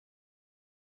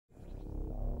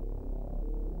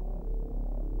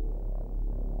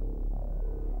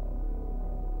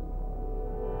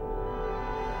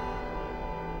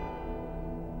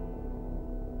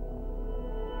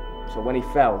So when he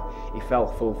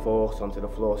fell full force onto the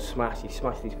floor, he smashed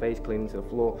his face clean into the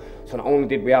floor. So not only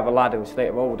did we have a lad in a state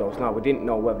of overdose, now we didn't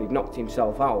know whether he'd knocked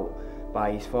himself out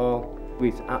by his fall. We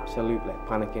was absolutely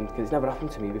panicking because it's never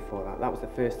happened to me before that. That was the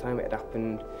first time it had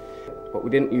happened. But we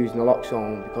didn't use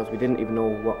Naloxone because we didn't even know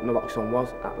what Naloxone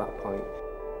was at that point.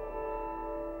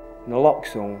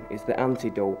 Naloxone is the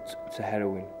antidote to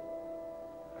heroin.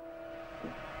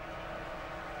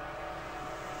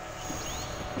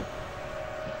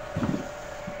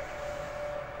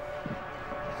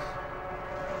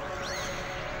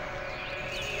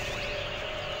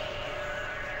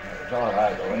 It's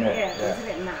alright though, isn't it? Yeah, it's a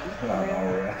bit numb.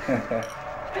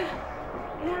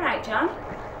 You alright, John?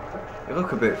 You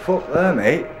look a bit fucked there,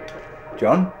 mate.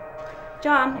 John?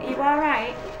 John, are you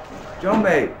alright? John,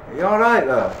 mate, are you alright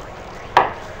there?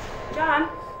 John?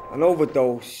 An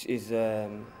overdose is a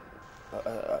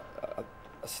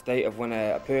state of when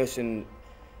a person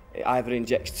either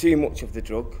injects too much of the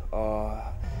drug or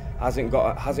hasn't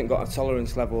got a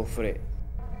tolerance level for it.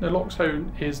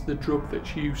 Naloxone is the drug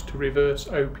that's used to reverse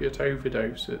opiate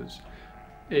overdoses.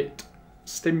 It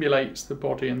stimulates the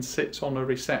body and sits on a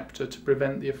receptor to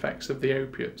prevent the effects of the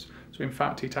opiates. So in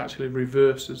fact it actually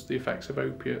reverses the effects of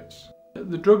opiates.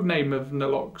 The drug name of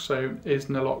naloxone is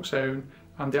naloxone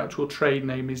and the actual trade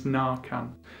name is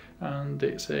Narcan. And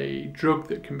it's a drug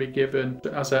that can be given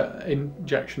as an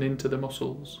injection into the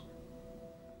muscles.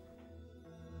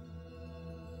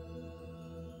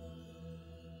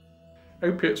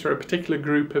 Opiates are a particular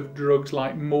group of drugs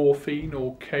like morphine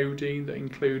or codeine that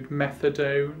include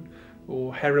methadone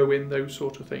or heroin, those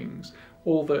sort of things,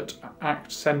 all that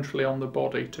act centrally on the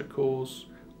body to cause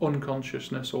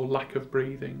unconsciousness or lack of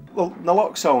breathing. Well,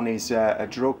 naloxone is a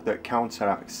drug that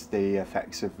counteracts the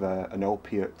effects of an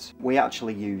opiate. We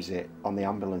actually use it on the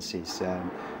ambulances to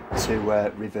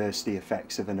reverse the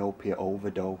effects of an opiate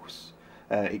overdose.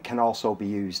 It can also be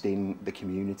used in the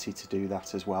community to do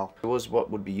that as well. For us, what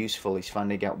would be useful is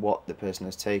finding out what the person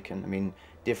has taken. I mean,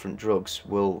 different drugs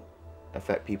will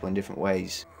affect people in different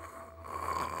ways.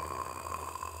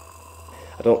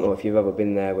 I don't know if you've ever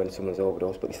been there when someone's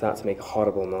overdosed, but they start to make a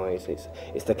horrible noise.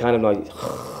 It's the kind of noise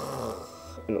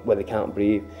where they can't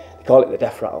breathe. They call it the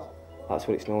death rattle. That's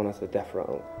what it's known as, the death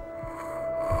rattle.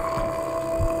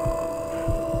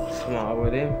 What's the matter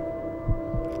with him?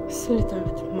 It's a little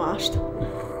bit mashed.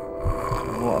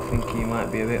 What, I think he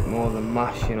might be a bit more than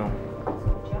mash, you know.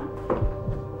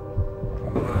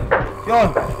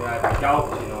 John! Yeah,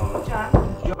 couch, you know.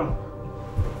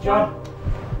 John!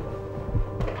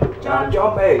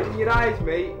 John, mate. Open your eyes,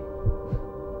 mate.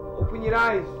 Open your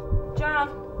eyes. John?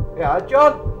 Yeah,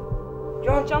 John!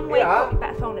 John, wake up. You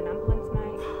better phone an ambulance,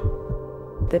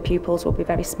 mate. The pupils will be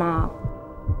very small.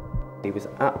 He was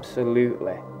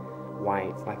absolutely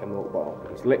white, like a milk bottle.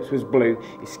 His lips was blue,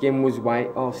 his skin was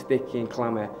white, all sticky and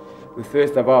clammy.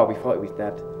 First of all, we thought he was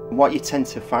dead. What you tend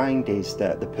to find is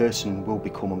that the person will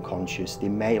become unconscious. They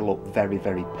may look very,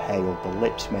 very pale, the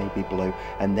lips may be blue,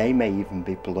 and they may even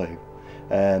be blue.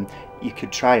 You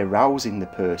could try arousing the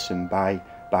person by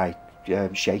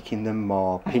shaking them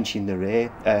or pinching their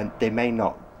ear, and they may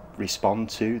not respond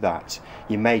to that.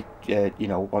 You may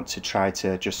want to try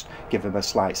to just give them a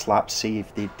slight slap, see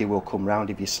if they will come round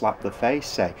if you slap the face,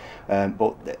 say.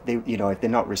 But if they're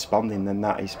not responding, then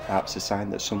that is perhaps a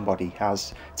sign that somebody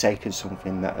has taken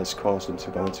something that has caused them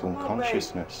to go into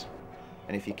unconsciousness.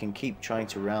 And if you can keep trying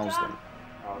to rouse them,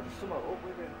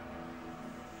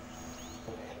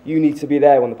 you need to be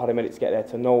there when the paramedics get there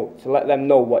to let them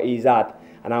know what he's had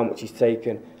and how much he's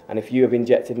taken. And if you have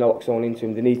injected naloxone into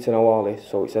him, they need to know all this.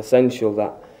 So it's essential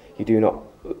that you do not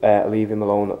leave him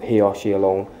alone, he or she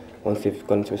alone, once they've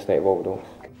gone into a state of overdose.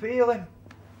 Feel him.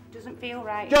 Doesn't feel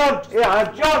right. John!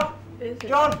 Yeah, John!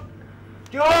 John!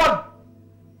 John!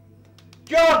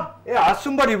 John! Yeah,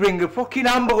 somebody ring a fucking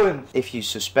ambulance. if you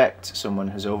suspect someone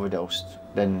has overdosed,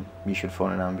 then you should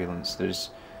phone an ambulance.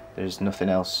 There's nothing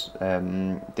else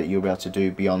that you'll be able to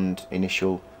do beyond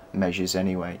initial measures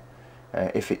anyway.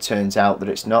 If it turns out that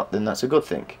it's not, then that's a good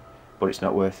thing, but it's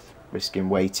not worth risking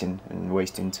waiting and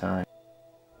wasting time.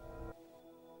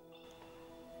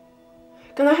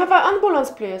 Can I have an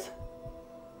ambulance, please?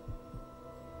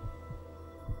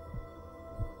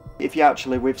 If you're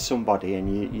actually with somebody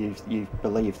and you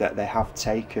believe that they have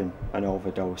taken an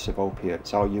overdose of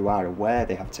opiates, or you are aware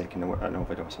they have taken an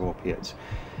overdose of opiates,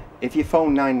 if you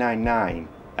phone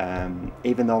 999,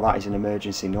 even though that is an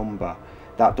emergency number,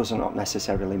 that does not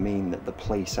necessarily mean that the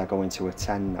police are going to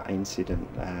attend that incident.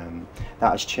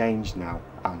 That has changed now,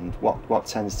 and what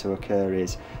tends to occur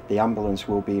is the ambulance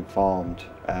will be informed,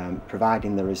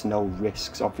 providing there is no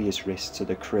obvious risks to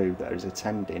the crew that is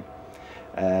attending.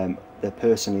 The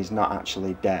person is not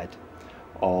actually dead,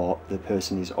 or the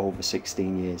person is over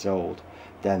 16 years old,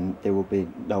 then there will be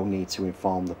no need to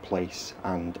inform the police,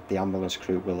 and the ambulance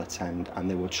crew will attend and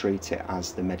they will treat it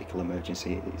as the medical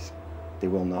emergency it is. They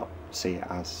will not see it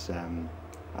as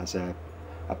a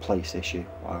police issue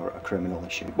or a criminal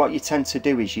issue. What you tend to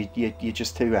do is you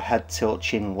just do a head tilt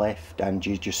chin lift, and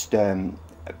you just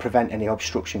prevent any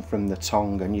obstruction from the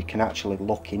tongue, and you can actually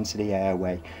look into the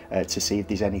airway to see if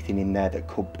there's anything in there that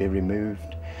could be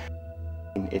removed.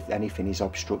 If anything is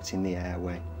obstructing the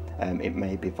airway, it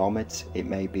may be vomit, it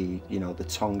may be, you know, the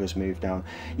tongue has moved down.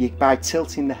 By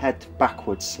tilting the head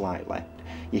backwards slightly,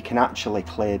 you can actually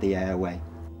clear the airway.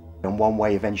 And one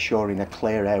way of ensuring a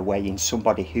clear airway in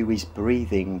somebody who is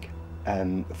breathing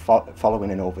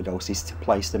following an overdose is to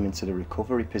place them into the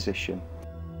recovery position.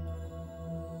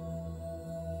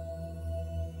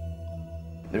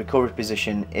 The recovery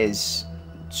position is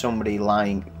somebody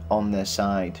lying on their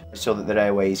side so that their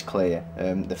airway is clear.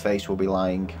 The face will be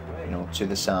lying, you know, to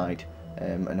the side,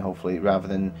 and hopefully, rather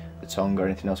than the tongue or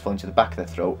anything else falling to the back of the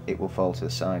throat, it will fall to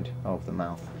the side of the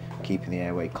mouth, keeping the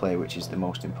airway clear, which is the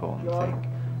most important thing.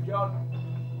 John,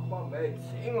 come on, mate.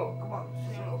 Sit him up. Come on,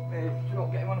 sit him up, mate. Sit him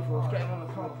up. Get him on the floor. Get him on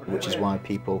the floor. Which is why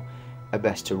people are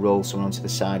best to roll someone onto the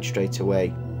side straight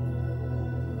away.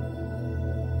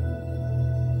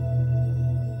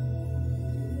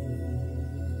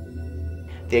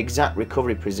 The exact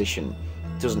recovery position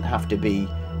doesn't have to be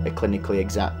a clinically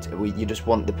exact. You just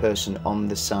want the person on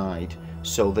the side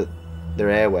so that their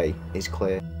airway is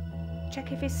clear.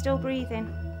 Check if he's still breathing.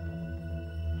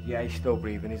 Yeah, he's still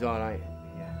breathing. He's all right.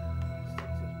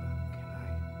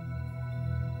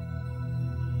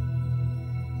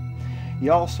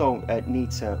 You also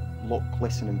need to look,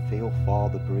 listen and feel for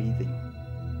the breathing.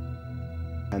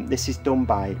 And this is done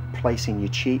by placing your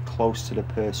cheek close to the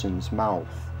person's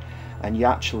mouth, and you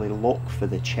actually look for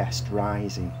the chest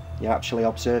rising. You actually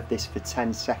observe this for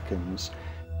 10 seconds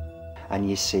and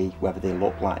you see whether they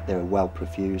look like they're well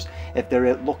perfused. If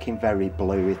they're looking very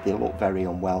blue, if they look very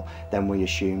unwell, then we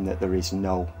assume that there is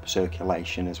no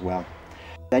circulation as well.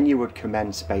 Then you would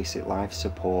commence basic life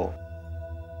support.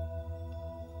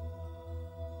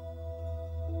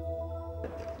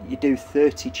 You do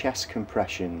 30 chest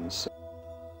compressions.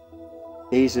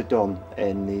 These are done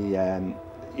in the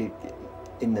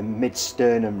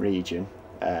mid-sternum region,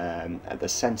 at the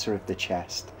centre of the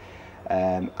chest,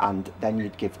 and then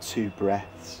you'd give 2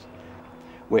 breaths,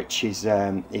 which is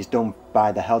done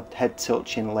by the head tilt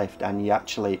chin lift, and you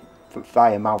actually,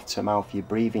 via mouth to mouth, you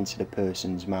breathe into the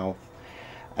person's mouth,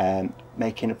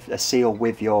 making a seal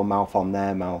with your mouth on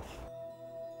their mouth,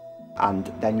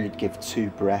 and then you'd give 2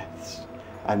 breaths.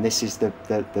 And this is the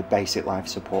basic life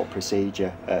support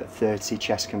procedure, 30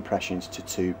 chest compressions to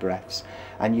 2 breaths.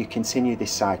 And you continue this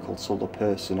cycle till the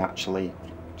person actually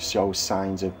shows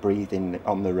signs of breathing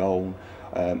on their own,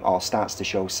 or starts to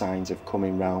show signs of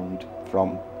coming round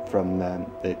from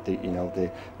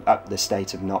the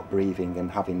state of not breathing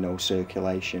and having no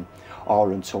circulation,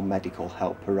 or until medical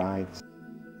help arrives.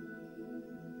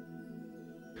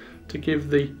 To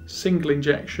give the single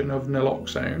injection of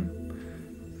naloxone,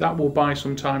 that will buy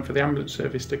some time for the ambulance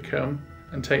service to come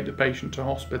and take the patient to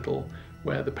hospital,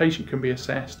 where the patient can be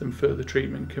assessed and further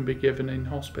treatment can be given in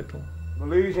hospital. We're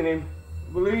losing him.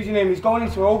 We're losing him. He's going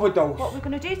into overdose. What are we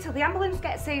going to do till the ambulance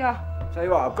gets here? Tell you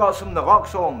what, I've got some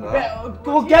Naloxone there.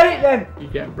 Go get it then. You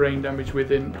get brain damage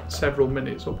within several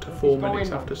minutes, up to 4 minutes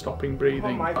after stopping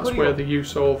breathing. That's where the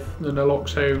use of the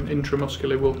naloxone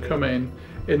intramuscular will come in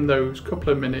those couple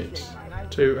of minutes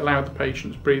to allow the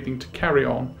patient's breathing to carry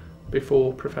on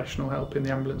before professional help in the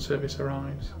ambulance service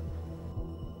arrives.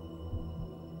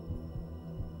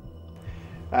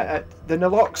 The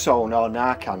Naloxone or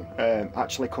Narcan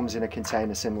actually comes in a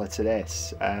container similar to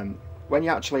this. When you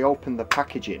actually open the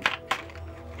packaging,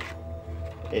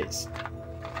 it's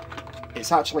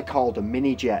actually called a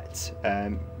mini jet.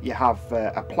 You have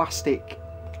a plastic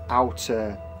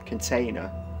outer container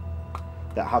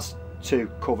that has 2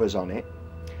 covers on it,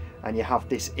 and you have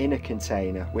this inner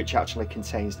container which actually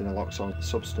contains the naloxone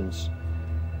substance.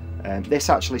 This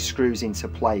actually screws into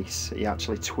place. You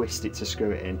actually twist it to screw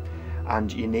it in,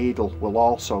 and your needle will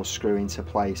also screw into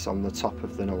place on the top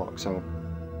of the naloxone.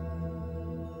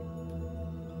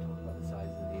 What's the size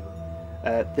of the needle?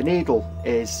 The needle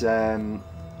is an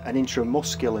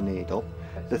intramuscular needle.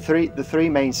 The three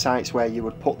main sites where you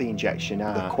would put the injection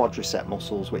are the quadricep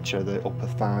muscles, which are the upper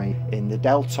thigh, in the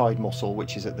deltoid muscle,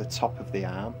 which is at the top of the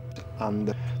arm,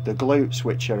 and the glutes,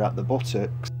 which are at the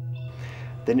buttocks.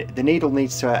 The needle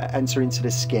needs to enter into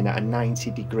the skin at a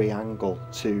 90-degree angle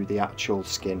to the actual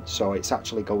skin, so it's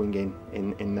actually going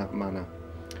in that manner.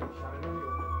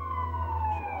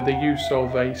 The use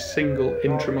of a single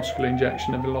intramuscular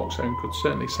injection of naloxone could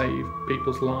certainly save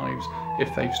people's lives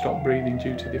if they've stopped breathing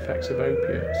due to the effects of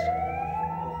opiates.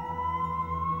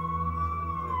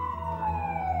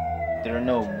 There are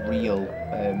no real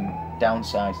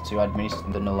downsides to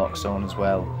administering the naloxone as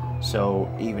well. So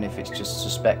even if it's just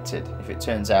suspected, if it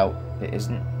turns out it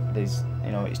isn't, it's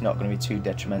not going to be too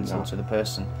detrimental to the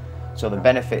person. So the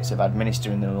benefits of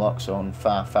administering the naloxone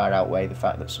far outweigh the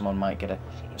fact that someone might get a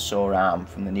sore arm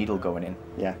from the needle going in.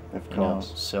 Yeah, of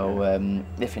course. So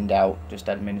if in doubt, just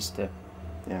administer.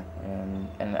 Yeah.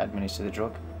 And administer the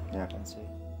drug. Yeah. That's it.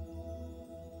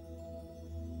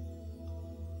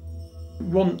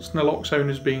 Once naloxone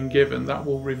has been given, that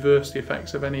will reverse the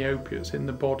effects of any opiates in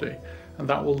the body, and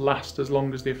that will last as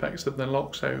long as the effects of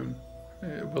naloxone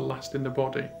will last in the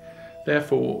body.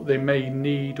 Therefore, they may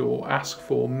need or ask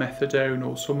for methadone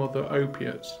or some other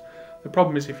opiates. The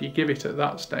problem is if you give it at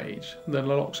that stage, the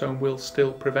naloxone will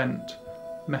still prevent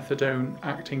methadone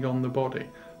acting on the body.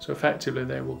 So effectively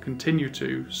they will continue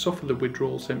to suffer the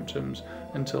withdrawal symptoms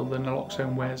until the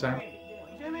naloxone wears out.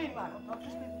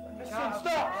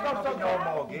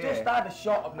 Stop. You just had a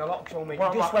shot of naloxone, mate.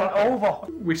 You just went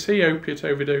over. We see opiate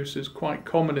overdoses quite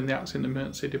common in the accident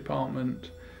emergency department.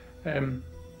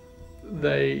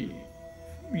 They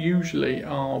usually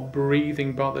are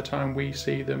breathing by the time we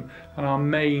see them, and our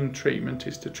main treatment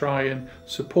is to try and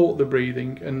support the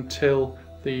breathing until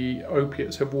the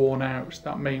opiates have worn out.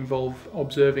 That may involve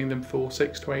observing them for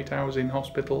 6 to 8 hours in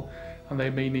hospital, and they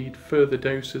may need further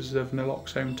doses of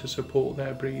naloxone to support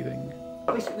their breathing.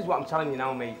 This is what I'm telling you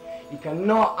now, mate. You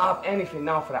cannot have anything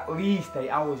now for at least 8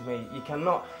 hours, mate. You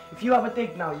cannot. If you have a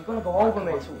dig now, you're going to go over,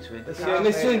 mate.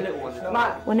 Listen,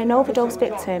 when an overdose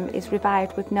victim is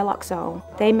revived with naloxone,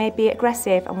 they may be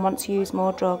aggressive and want to use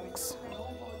more drugs.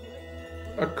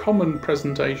 A common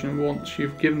presentation once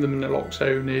you've given them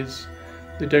naloxone is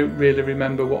they don't really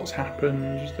remember what's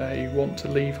happened, they want to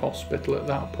leave hospital at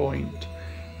that point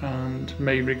and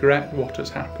may regret what has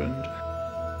happened.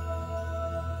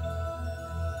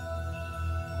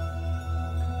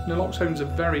 Naloxone is a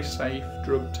very safe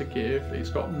drug to give.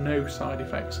 It's got no side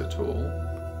effects at all.